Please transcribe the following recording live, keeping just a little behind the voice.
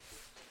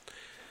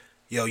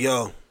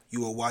Yo,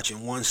 you are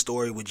watching One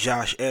Story with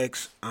Josh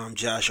X. I'm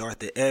Josh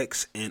Arthur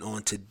X, and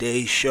on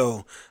today's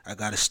show, I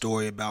got a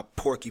story about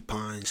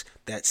porcupines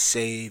that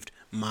saved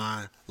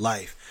my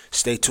life.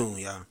 Stay tuned,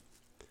 y'all.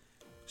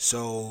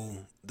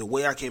 So, the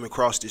way I came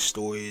across this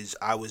story is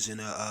I was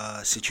in a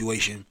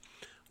situation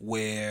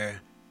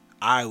where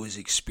I was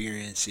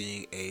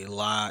experiencing a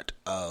lot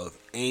of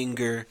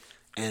anger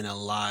and a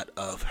lot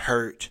of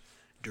hurt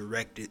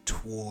directed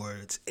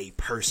towards a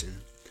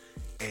person.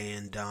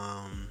 And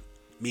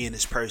me and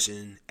this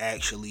person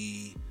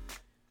actually,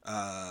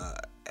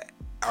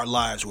 our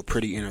lives were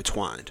pretty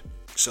intertwined.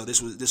 So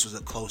this was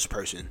a close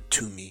person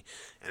to me,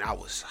 and I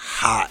was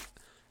hot.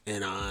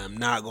 And I'm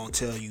not gonna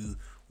tell you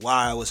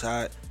why I was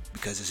hot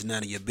because it's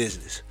none of your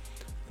business.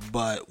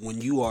 But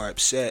when you are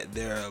upset,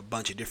 there are a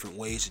bunch of different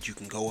ways that you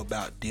can go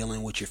about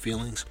dealing with your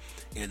feelings.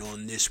 And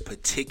on this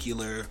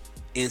particular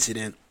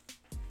incident,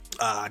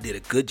 I did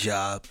a good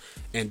job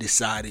and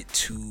decided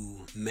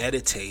to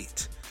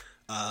meditate.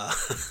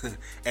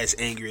 As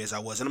angry as I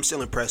was, and I'm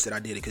still impressed that I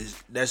did it, because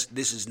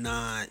this is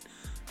not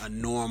a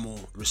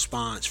normal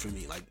response for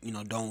me. Like,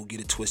 don't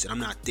get it twisted. I'm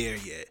not there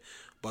yet.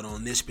 But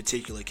on this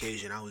particular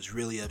occasion, I was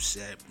really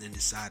upset and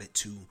decided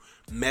to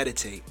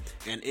meditate,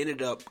 and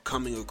ended up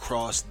coming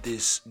across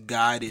this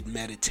guided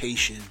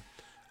meditation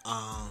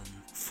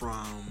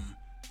from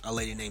a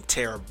lady named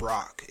Tara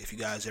Brach. If you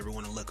guys ever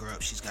want to look her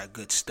up, she's got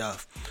good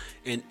stuff.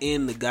 And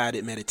in the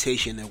guided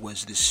meditation, there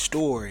was this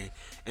story.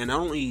 And not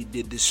only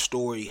did this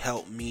story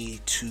help me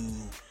to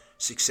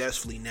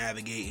successfully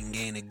navigate and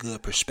gain a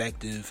good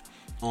perspective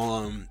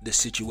on the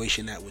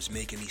situation that was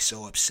making me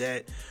so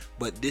upset,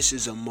 but this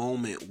is a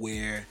moment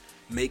where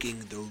making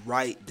the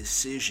right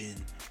decision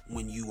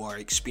when you are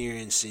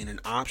experiencing an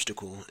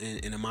obstacle,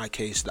 and in my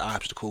case, the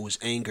obstacle was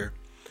anger,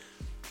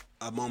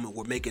 a moment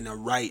where making the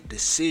right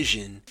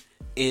decision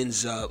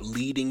ends up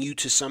leading you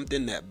to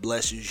something that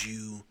blesses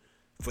you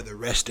for the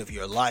rest of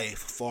your life,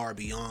 far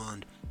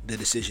beyond the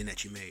decision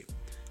that you made.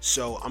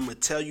 So I'm going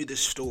to tell you this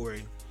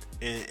story,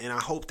 and I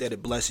hope that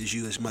it blesses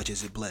you as much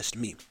as it blessed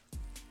me.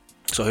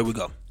 So here we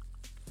go.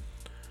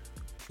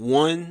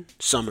 One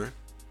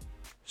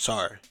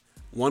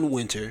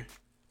winter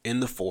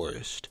in the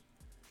forest,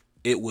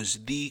 it was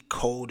the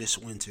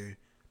coldest winter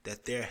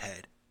that there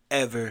had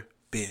ever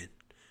been.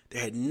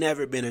 There had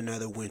never been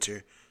another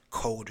winter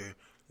colder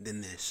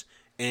than this.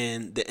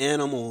 And the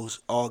animals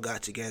all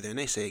got together and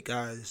they said,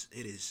 guys,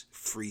 it is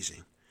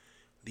freezing.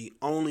 The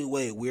only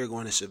way we're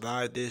going to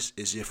survive this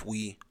is if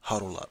we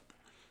huddle up.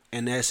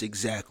 And that's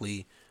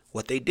exactly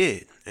what they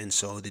did. And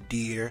so the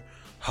deer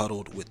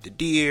huddled with the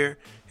deer,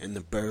 and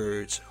the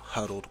birds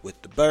huddled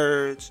with the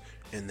birds,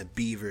 and the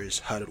beavers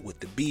huddled with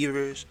the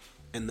beavers,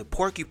 and the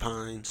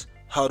porcupines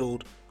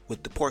huddled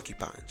with the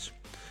porcupines.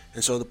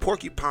 And so the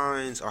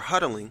porcupines are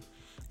huddling,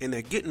 and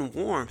they're getting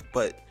warmth,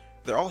 but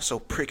they're also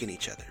pricking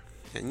each other.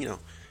 And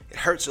it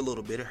hurts a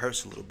little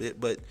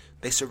bit, but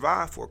they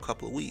survived for a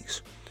couple of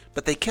weeks.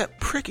 But they kept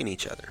pricking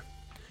each other.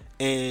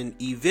 And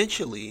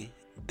eventually,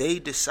 they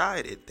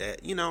decided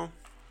that,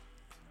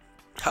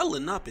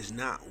 huddling up is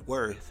not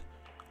worth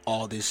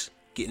all this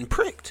getting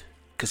pricked.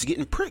 Because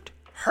getting pricked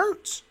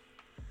hurts.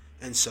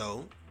 And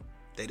so,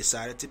 they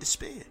decided to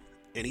disband.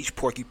 And each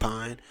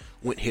porcupine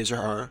went his or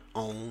her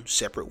own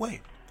separate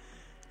way.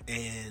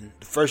 And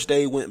the first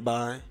day went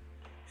by,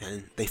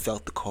 and they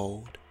felt the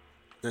cold.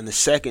 And the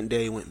second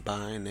day went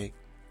by, and they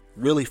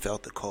really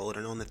felt the cold.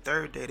 And on the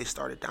third day, they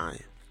started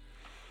dying.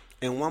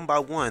 And one by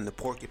one, the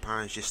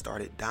porcupines just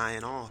started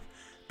dying off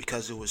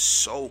because it was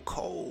so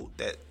cold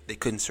that they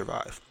couldn't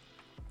survive.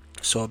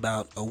 So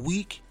about a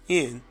week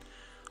in,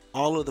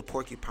 all of the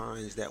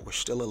porcupines that were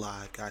still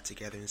alive got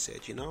together and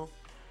said,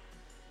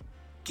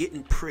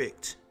 getting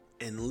pricked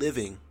and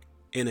living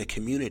in a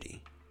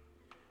community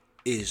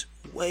is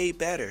way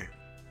better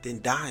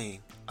than dying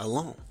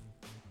alone.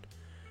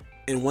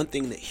 And one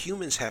thing that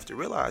humans have to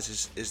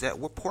realize is that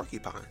we're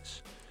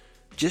porcupines.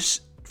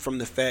 Just from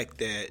the fact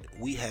that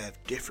we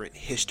have different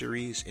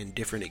histories and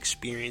different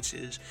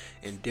experiences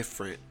and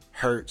different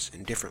hurts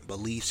and different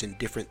beliefs and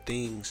different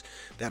things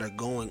that are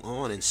going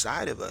on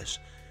inside of us,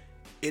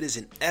 it is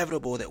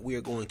inevitable that we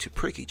are going to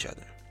prick each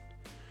other.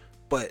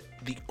 But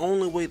the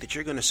only way that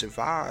you're going to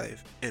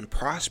survive and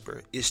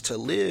prosper is to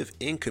live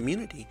in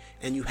community,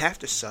 and you have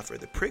to suffer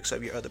the pricks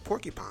of your other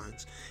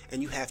porcupines,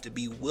 and you have to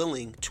be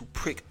willing to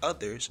prick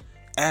others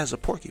as a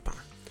porcupine.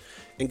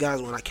 And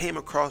guys, when I came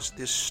across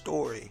this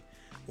story,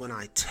 when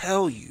I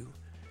tell you,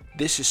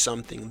 this is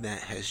something that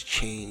has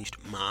changed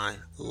my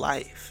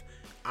life.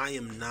 I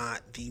am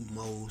not the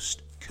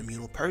most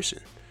communal person.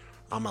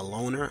 I'm a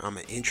loner. I'm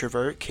an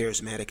introvert,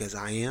 charismatic as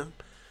I am.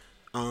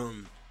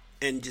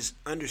 And just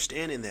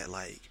understanding that,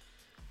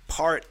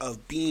 part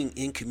of being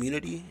in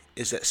community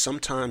is that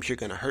sometimes you're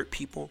going to hurt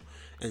people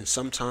and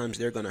sometimes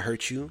they're going to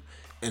hurt you.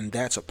 And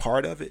that's a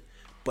part of it.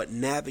 But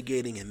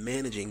navigating and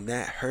managing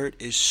that hurt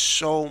is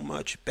so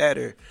much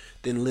better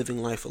than living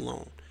life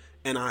alone.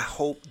 And I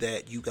hope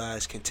that you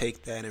guys can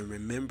take that and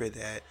remember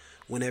that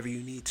whenever you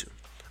need to.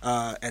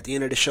 At the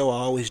end of the show, I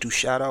always do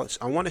shout outs.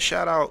 I want to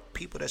shout out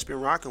people that's been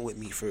rocking with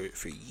me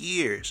for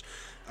years,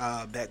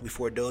 back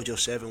before Dojo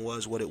 7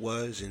 was what it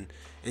was,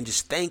 and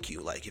just thank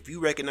you. Like, if you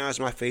recognize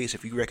my face,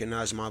 if you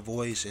recognize my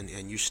voice,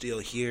 and you're still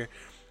here,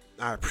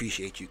 I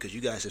appreciate you, because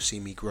you guys have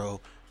seen me grow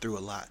through a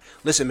lot.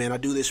 Listen, man, I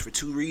do this for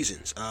two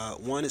reasons.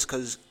 One is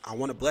because I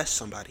want to bless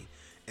somebody,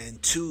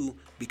 and two,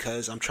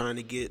 because I'm trying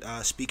to get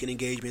speaking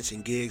engagements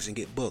and gigs and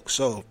get booked.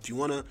 So if you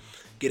want to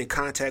get in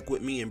contact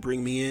with me and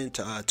bring me in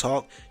to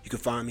talk, you can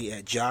find me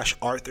at Josh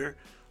Arthur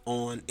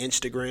on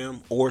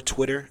Instagram or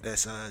Twitter.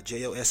 That's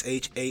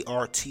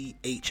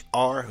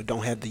JOSHARTHR.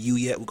 Don't have the U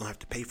yet. We're going to have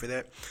to pay for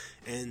that.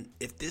 And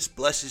if this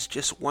blesses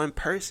just one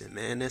person,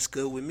 man, that's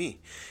good with me.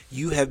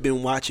 You have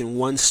been watching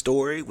One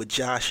Story with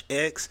Josh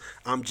X.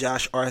 I'm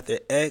Josh Arthur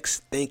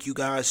X. Thank you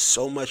guys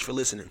so much for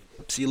listening.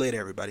 See you later,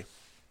 everybody.